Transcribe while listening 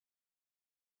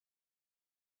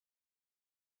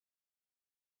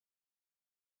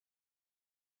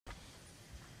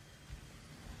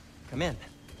Come in.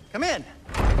 Come in!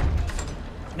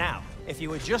 Now, if you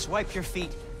would just wipe your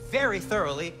feet very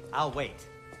thoroughly, I'll wait.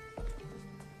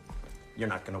 You're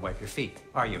not gonna wipe your feet,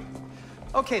 are you?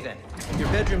 Okay then, if your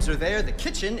bedrooms are there, the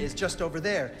kitchen is just over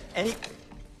there.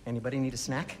 Anybody need a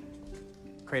snack?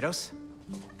 Kratos?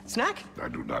 Snack? I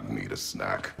do not need a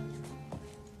snack.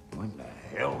 What the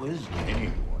hell is it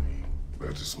anyway?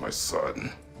 That is my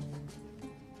son.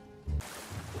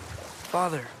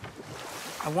 Father,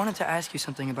 I wanted to ask you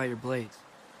something about your blades.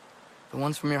 The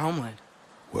ones from your homeland.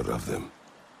 What of them?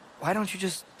 Why don't you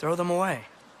just throw them away?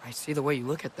 I see the way you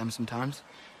look at them sometimes.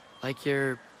 Like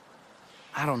you're...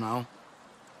 I don't know.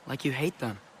 Like you hate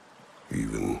them.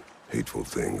 Even hateful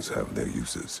things have their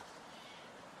uses.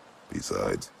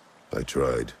 Besides, I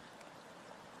tried.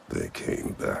 They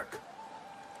came back.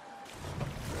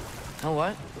 You know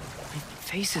what? My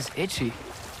face is itchy.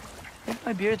 I think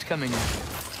my beard's coming in.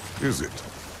 Is it?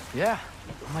 Yeah,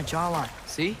 on my jawline.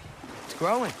 See? It's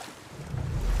growing.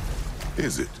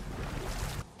 Is it?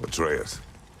 Atreus,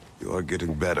 you are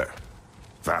getting better.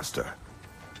 Faster.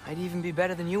 I'd even be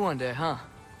better than you one day, huh?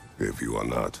 If you are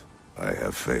not, I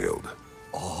have failed.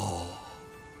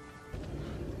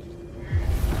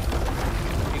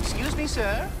 Excuse me,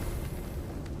 sir.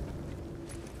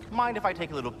 Mind if I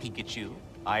take a little peek at you?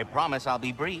 I promise I'll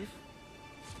be brief.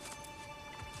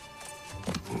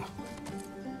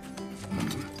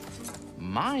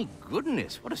 My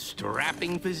goodness, what a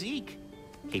strapping physique.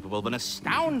 Capable of an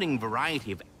astounding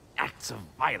variety of acts of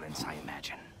violence, I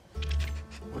imagine.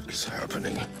 What is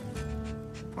happening?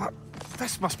 What?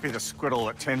 This must be the squirrel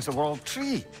that tends the world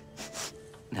tree.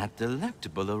 That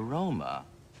delectable aroma.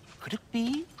 Could it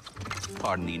be?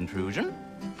 Pardon the intrusion.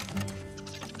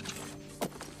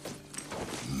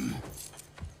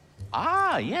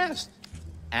 Ah, yes.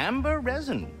 Amber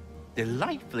resin.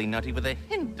 Delightfully nutty with a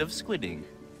hint of squidding.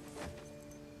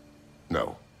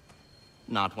 No.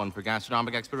 Not one for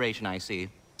gastronomic exploration, I see.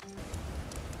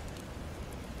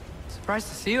 Surprised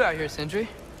to see you out here, Sindri.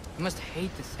 You must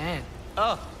hate the sand.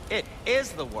 Oh, it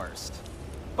is the worst.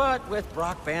 But with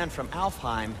Brock banned from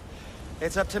Alfheim,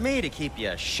 it's up to me to keep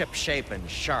you ship-shape and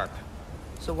sharp.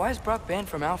 So why is Brock banned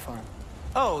from Alfheim?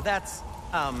 Oh, that's,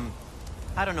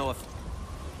 I don't know if...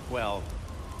 Well,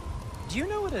 do you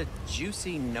know what a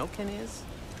juicy noken is?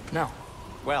 No.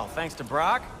 Well, thanks to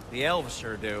Brock, the elves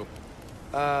sure do.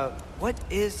 What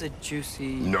is a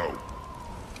juicy... No.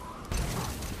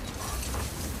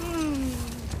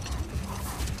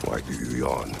 Why do you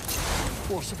yawn?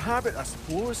 Force of habit, I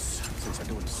suppose, since I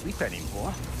don't sleep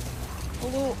anymore.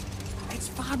 Although, it's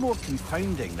far more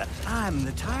confounding that I'm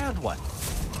the tired one.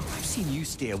 I've seen you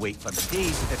stay awake for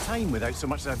days at a time without so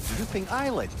much as a drooping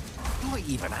eyelid. Not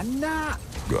even a nap.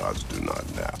 Gods do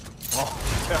not nap.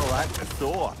 Oh, tell that to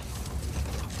Thor.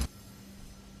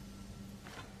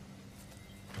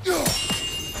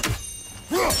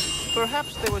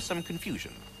 Perhaps there was some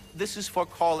confusion. This is for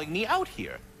calling me out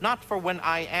here, not for when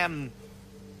I am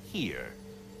here.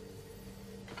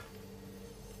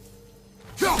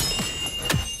 Do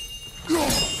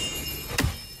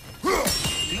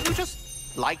you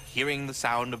just like hearing the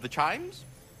sound of the chimes?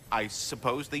 I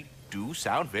suppose they do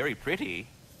sound very pretty.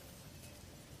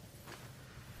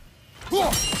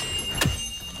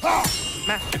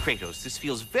 Master Kratos, this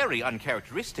feels very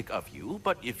uncharacteristic of you,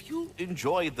 but if you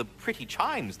enjoy the pretty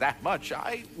chimes that much,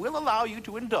 I will allow you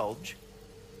to indulge.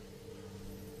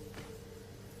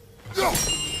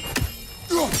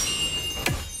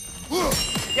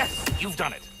 Yes, you've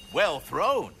done it. Well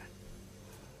thrown.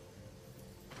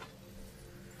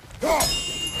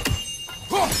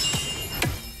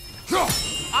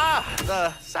 Ah,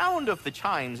 the sound of the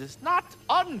chimes is not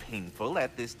unpainful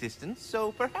at this distance,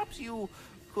 so perhaps you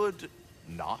could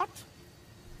not?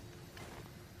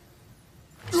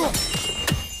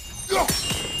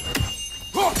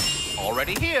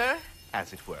 Already here,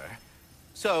 as it were.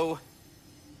 So...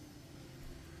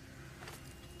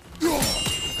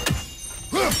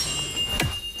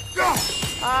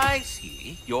 I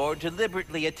see. You're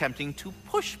deliberately attempting to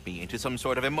push me into some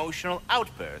sort of emotional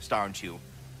outburst, aren't you?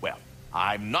 Well,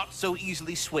 I'm not so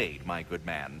easily swayed, my good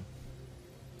man.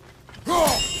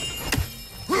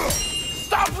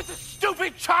 Stop with the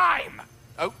stupid chime!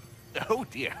 Oh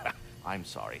dear. I'm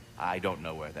sorry. I don't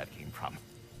know where that came from.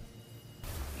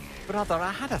 Brother,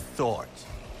 I had a thought.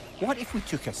 What if we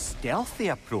took a stealthy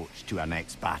approach to our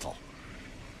next battle?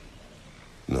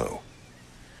 No.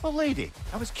 Well, lady,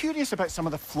 I was curious about some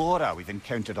of the flora we've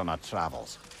encountered on our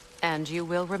travels. And you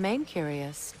will remain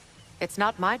curious. It's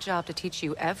not my job to teach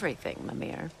you everything,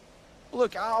 Mimir.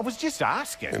 Look, I was just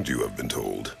asking. And you have been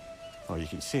told. Oh, you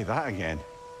can say that again.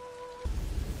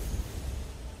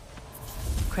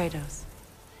 Kratos.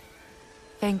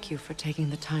 Thank you for taking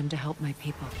the time to help my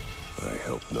people. I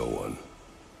helped no one.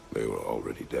 They were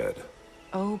already dead.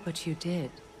 Oh, but you did.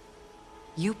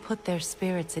 You put their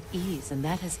spirits at ease, and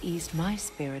that has eased my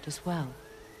spirit as well.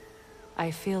 I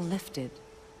feel lifted.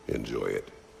 Enjoy it.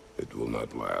 It will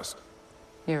not last.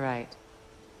 You're right.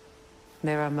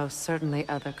 There are most certainly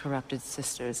other corrupted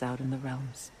sisters out in the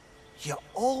realms. You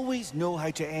always know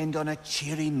how to end on a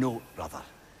cheery note, brother.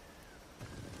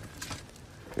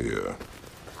 Here.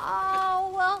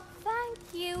 Oh, well, thank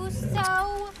you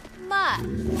so much.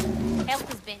 Elf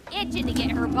has been itching to get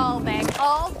her ball back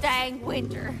all dang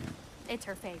winter. It's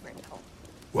her favorite toy.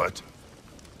 What?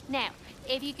 Now,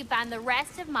 if you could find the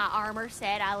rest of my armor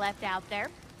set I left out there,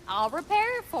 I'll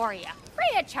repair it for you.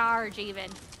 Free of charge, even.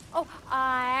 Oh,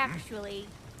 actually,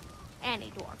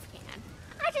 any dwarf can.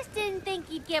 I just didn't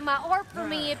think you'd get my orc for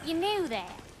me if you knew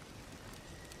that.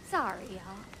 Sorry,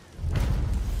 y'all.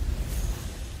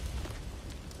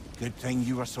 Good thing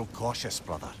you were so cautious,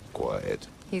 brother. Quiet.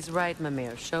 He's right,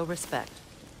 Mimir. Show respect.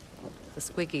 The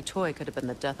squeaky toy could have been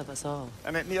the death of us all.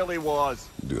 And it nearly was.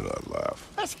 Do not laugh.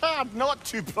 It's hard not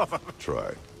to, brother.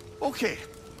 Try. Okay.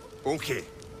 Okay.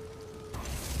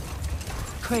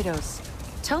 Kratos,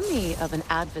 tell me of an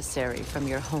adversary from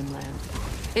your homeland.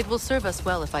 It will serve us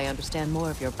well if I understand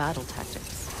more of your battle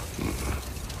tactics.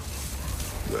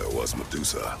 There was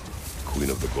Medusa, queen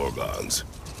of the Gorgons.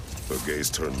 Her gaze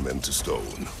turned men to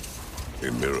stone.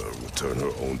 A mirror would turn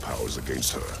her own powers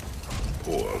against her.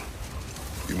 Or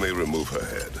you may remove her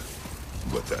head,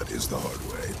 but that is the hard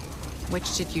way.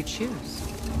 Which did you choose?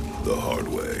 The hard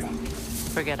way.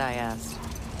 Forget I asked.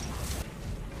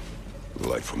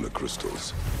 Light from the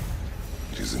crystals.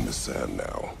 It is in the sand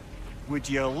now. Would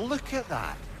you look at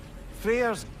that?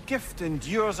 Freyr's gift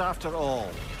endures after all.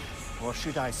 Or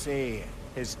should I say,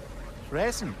 his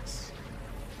presence?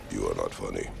 You are not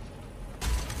funny.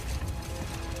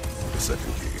 The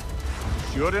second key.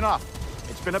 Sure enough.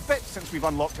 It's been a bit since we've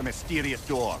unlocked a mysterious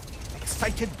door.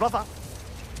 Excited, brother?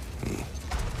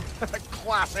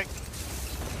 Classic.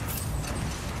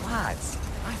 Lads,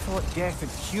 I thought death had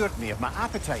cured me of my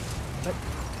appetite, but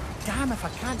damn if I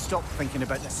can't stop thinking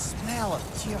about the smell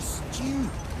of tear stew.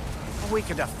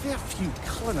 Awakened a fair few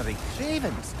culinary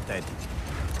cravings, did.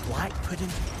 Black pudding,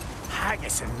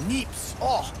 haggis and neeps.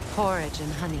 Oh! Porridge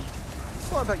and honey.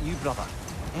 What about you, brother?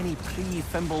 Any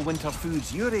pre-Fimble winter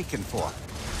foods you're aching for?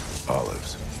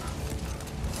 Olives.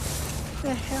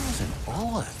 The hell's an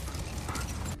olive?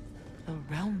 The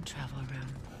realm travel room.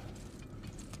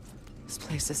 This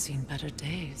place has seen better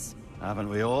days. Haven't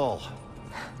we all?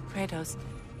 Kratos,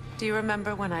 do you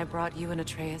remember when I brought you and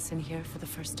Atreus in here for the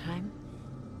first time?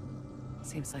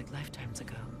 Seems like lifetimes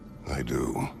ago. I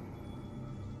do.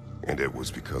 And it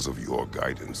was because of your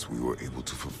guidance we were able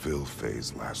to fulfill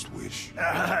Faye's last wish.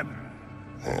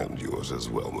 And yours as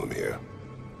well, Mimir.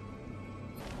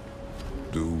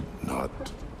 Do not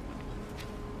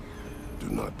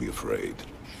be afraid.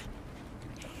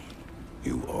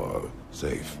 You are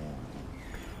safe.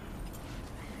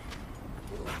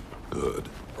 Good.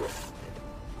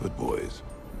 Good boys.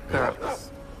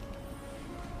 Girls.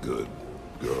 Good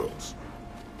girls.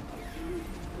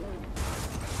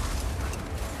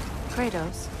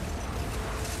 Kratos,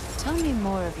 tell me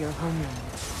more of your homeland.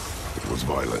 It was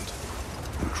violent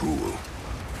and cruel.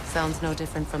 Sounds no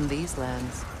different from these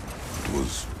lands. It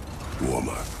was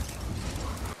warmer.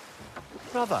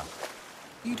 Brother,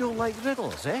 you don't like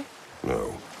riddles, eh?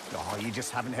 No. Oh, you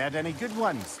just haven't heard any good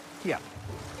ones. Here,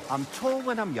 I'm tall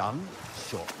when I'm young,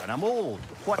 short when I'm old.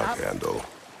 What A happened? candle.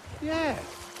 Yeah.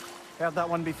 Heard that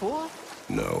one before?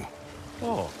 No.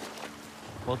 Oh.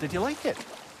 Well, did you like it?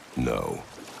 No.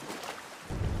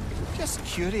 Just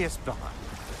curious, brother.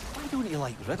 Why don't you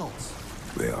like riddles?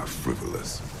 They are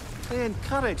frivolous. They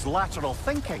encourage lateral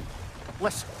thinking.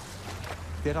 Listen,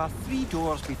 there are 3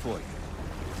 doors before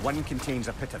you. One contains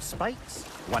a pit of spikes,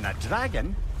 one a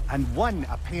dragon, and one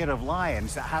a pair of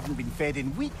lions that haven't been fed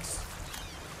in weeks.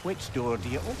 Which door do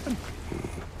you open?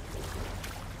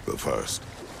 The first.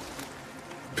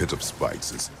 Pit of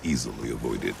spikes is easily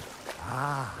avoided.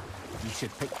 Ah, you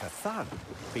should pick the third,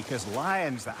 because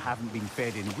lions that haven't been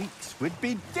fed in weeks would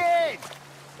be dead!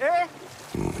 Eh?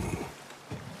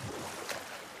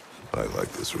 I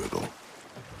like this riddle.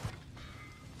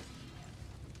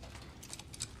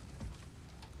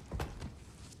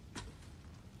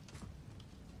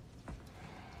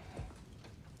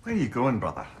 Where are you going,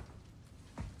 brother?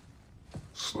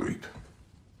 Sleep.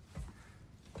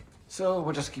 So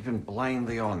we're just keeping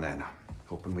blindly on then,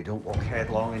 hoping we don't walk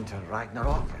headlong into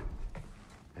Ragnarok.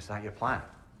 Is that your plan?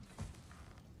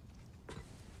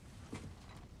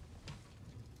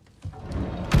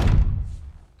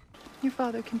 Your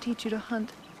father can teach you to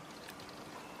hunt.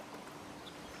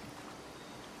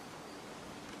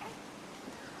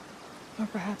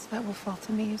 perhaps that will fall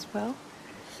to me as well,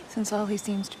 since all he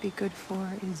seems to be good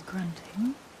for is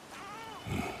grunting.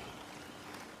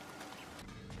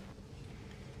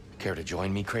 Care to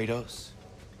join me, Kratos?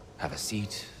 Have a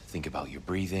seat, think about your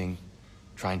breathing,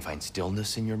 try and find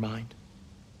stillness in your mind?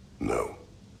 No.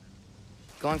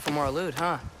 Going for more loot,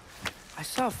 huh? I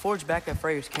saw a forge back at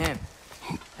Freyr's camp.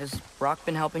 Has Brock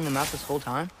been helping them out this whole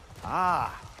time?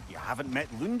 Ah, you haven't met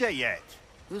Lunda yet.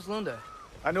 Who's Lunda?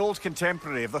 An old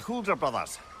contemporary of the Huldra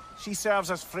brothers. She serves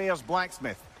as Freyr's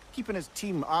blacksmith, keeping his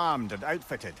team armed and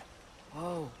outfitted.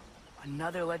 Whoa,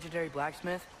 another legendary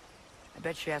blacksmith? I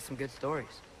bet she has some good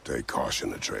stories. Take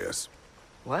caution, Atreus.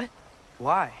 What?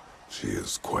 Why? She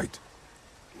is quite...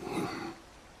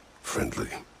 friendly.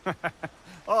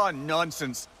 Oh,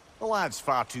 nonsense. The lad's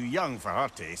far too young for her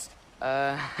taste.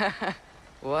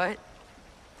 What?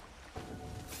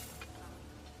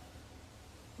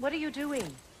 What are you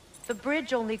doing? The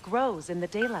bridge only grows in the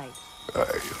daylight. I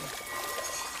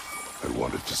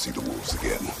wanted to see the wolves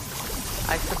again.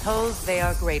 I suppose they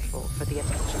are grateful for the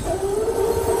attention.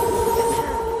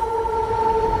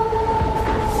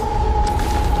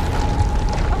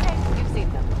 Okay, you've seen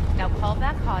them. Now call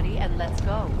back Hottie and let's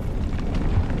go.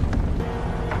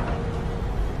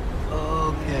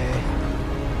 Okay.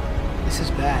 This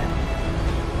is bad.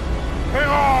 Hang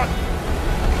on!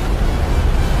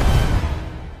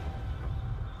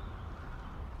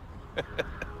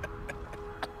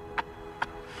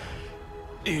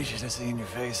 You should have seen your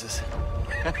faces.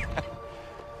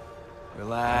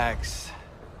 Relax.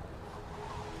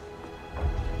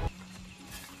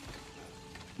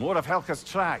 More of Helka's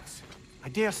tracks. I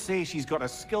dare say she's got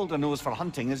as skilled a nose for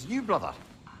hunting as you, brother.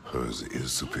 Hers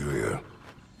is superior.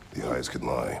 The eyes can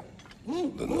lie.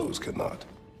 The nose cannot.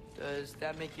 Does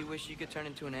that make you wish you could turn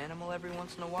into an animal every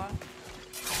once in a while?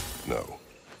 No.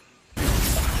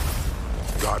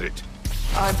 Got it.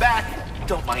 I'm back.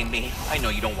 Don't mind me. I know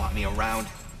you don't want me around.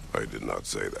 I did not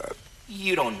say that.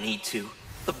 You don't need to.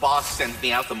 The boss sends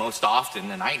me out the most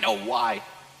often, and I know why.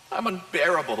 I'm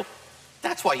unbearable.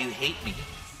 That's why you hate me.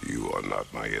 You are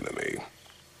not my enemy.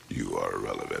 You are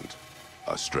irrelevant.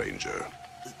 A stranger.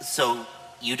 So,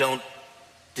 you don't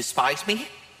despise me?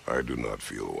 I do not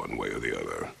feel one way or the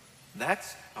other.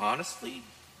 That's honestly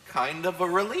kind of a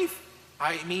relief.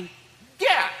 I mean,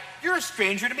 yeah, you're a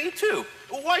stranger to me too.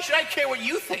 Why should I care what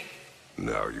you think?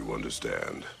 Now you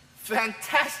understand.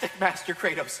 Fantastic, Master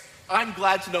Kratos. I'm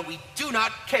glad to know we do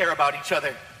not care about each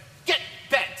other. Get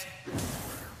bent!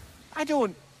 I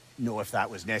don't know if that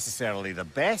was necessarily the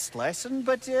best lesson,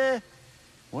 but,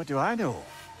 what do I know?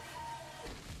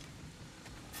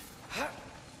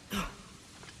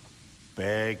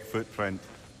 Big footprint.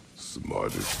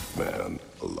 Smartest man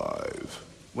alive.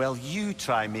 Well, you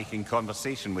try making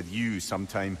conversation with you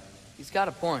sometime. He's got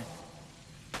a point.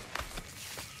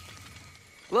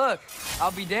 Look,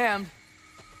 I'll be damned.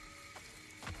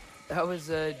 That was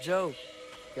a joke,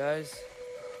 guys.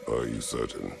 Are you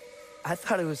certain? I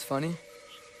thought it was funny.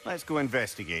 Let's go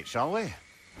investigate, shall we?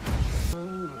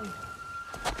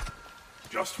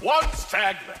 Just one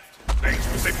stag left. Thanks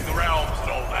for saving the realms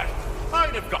and all that.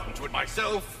 I'd have gotten to it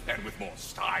myself, and with more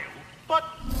style, but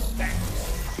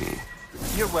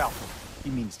thanks. You're welcome, he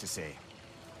means to say.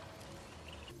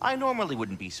 I normally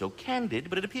wouldn't be so candid,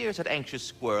 but it appears that Anxious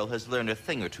Squirrel has learned a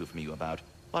thing or two from you about,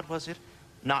 what was it?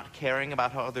 Not caring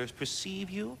about how others perceive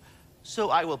you? So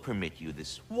I will permit you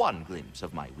this one glimpse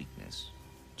of my weakness.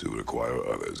 To require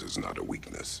others is not a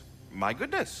weakness. My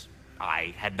goodness.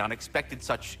 I had not expected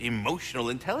such emotional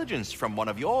intelligence from one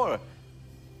of your...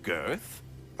 girth?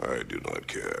 I do not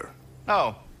care.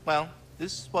 Oh, well,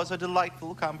 this was a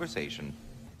delightful conversation.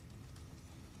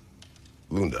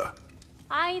 Lunda.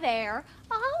 Hi there.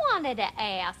 I wanted to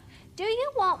ask, do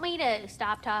you want me to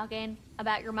stop talking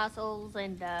about your muscles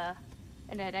and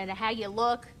how you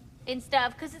look and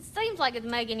stuff? Because it seems like it's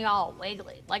making you all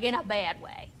wiggly, like in a bad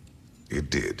way.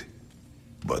 It did,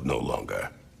 but no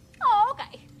longer. Oh,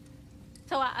 okay.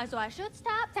 So I should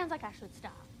stop? Sounds like I should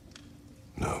stop.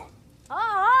 No.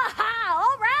 Oh,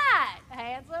 all right,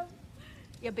 handsome.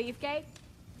 You beefcake?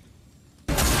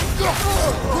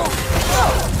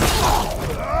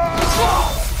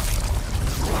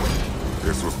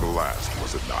 This was the last,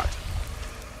 was it not?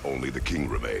 Only the king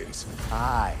remains.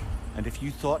 Aye, and if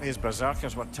you thought his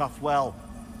berserkers were tough, well,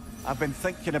 I've been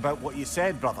thinking about what you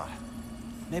said, brother.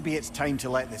 Maybe it's time to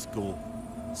let this go.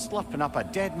 Slurping up a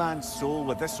dead man's soul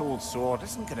with this old sword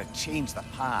isn't gonna change the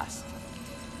past.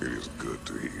 It is good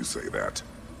to hear you say that.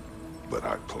 But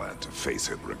I plan to face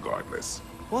him regardless.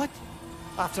 What?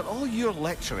 After all your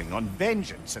lecturing on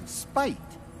vengeance and spite?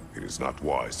 It is not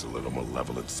wise to let a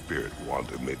malevolent spirit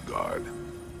wander Midgard.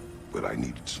 but I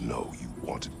needed to know you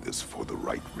wanted this for the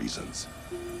right reasons.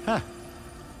 Huh.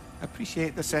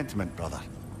 Appreciate the sentiment, brother.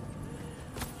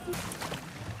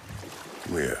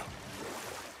 Come here.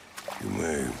 You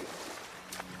may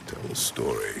tell a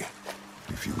story,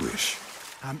 if you wish.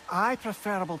 Am I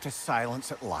preferable to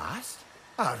silence at last?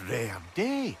 A rare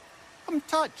day. I'm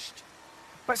touched.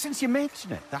 But since you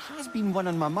mention it, there has been one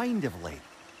on my mind of late.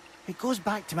 It goes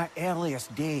back to my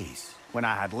earliest days, when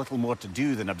I had little more to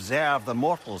do than observe the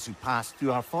mortals who passed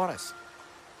through our forest.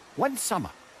 One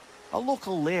summer, a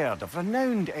local laird of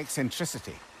renowned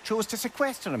eccentricity chose to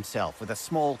sequester himself with a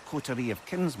small coterie of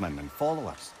kinsmen and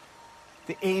followers.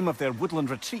 The aim of their woodland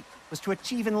retreat was to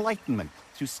achieve enlightenment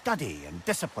through study and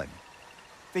discipline.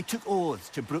 They took oaths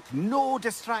to brook no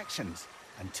distractions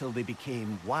until they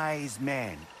became wise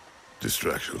men.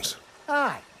 Distractions?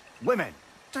 Aye, women,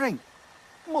 drink,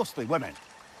 mostly women.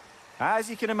 As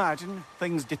you can imagine,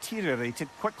 things deteriorated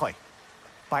quickly.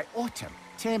 By autumn,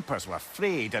 tempers were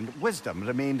frayed and wisdom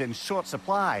remained in short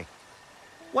supply.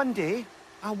 One day,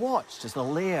 I watched as the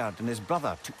laird and his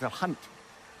brother took their hunt.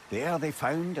 There they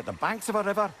found, at the banks of a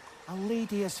river, a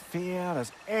lady as fair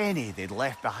as any they'd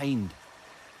left behind.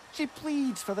 She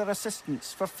pleads for their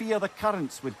assistance for fear the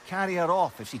currents would carry her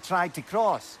off if she tried to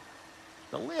cross.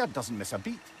 The laird doesn't miss a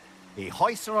beat. He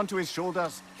hoists her onto his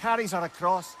shoulders, carries her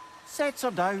across, sets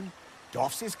her down,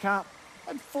 doffs his cap,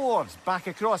 and fords back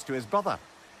across to his brother,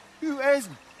 who is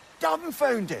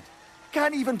dumbfounded,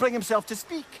 can't even bring himself to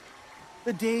speak.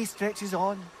 The day stretches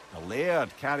on, the laird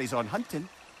carries on hunting,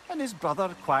 and his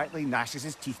brother quietly gnashes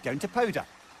his teeth down to powder.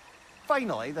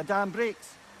 Finally, the dam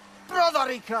breaks.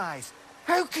 "Brother," he cries,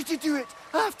 "how could you do it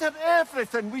after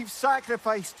everything we've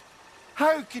sacrificed?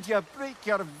 How could you break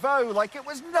your vow like it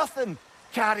was nothing,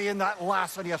 carrying that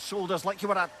lass on your shoulders like you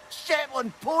were a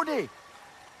Shetland pony?"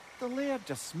 The laird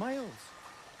just smiles.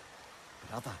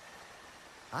 "Brother,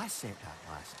 I set that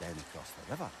lass down across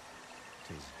the river.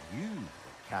 'Tis you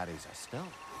that carries her still."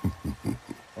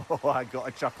 Oh, I got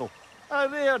a chuckle. A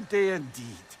rare day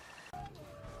indeed.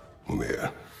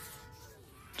 Mimir,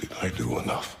 did I do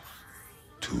enough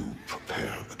to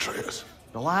prepare Atreus?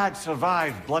 The lad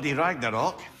survived bloody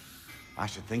Ragnarök. I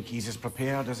should think he's as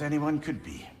prepared as anyone could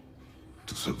be.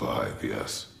 To survive,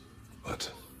 yes. But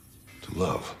to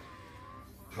love?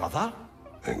 Brother?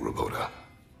 Angrboda.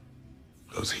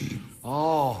 Does he?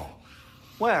 Oh.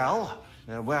 Well,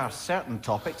 there were certain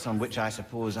topics on which I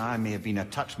suppose I may have been a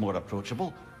touch more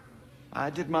approachable. I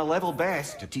did my level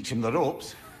best to teach him the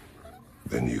ropes.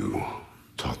 Then you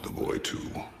taught the boy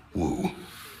to woo?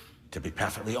 To be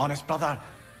perfectly honest, brother,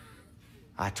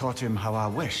 I taught him how I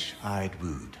wish I'd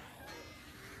wooed.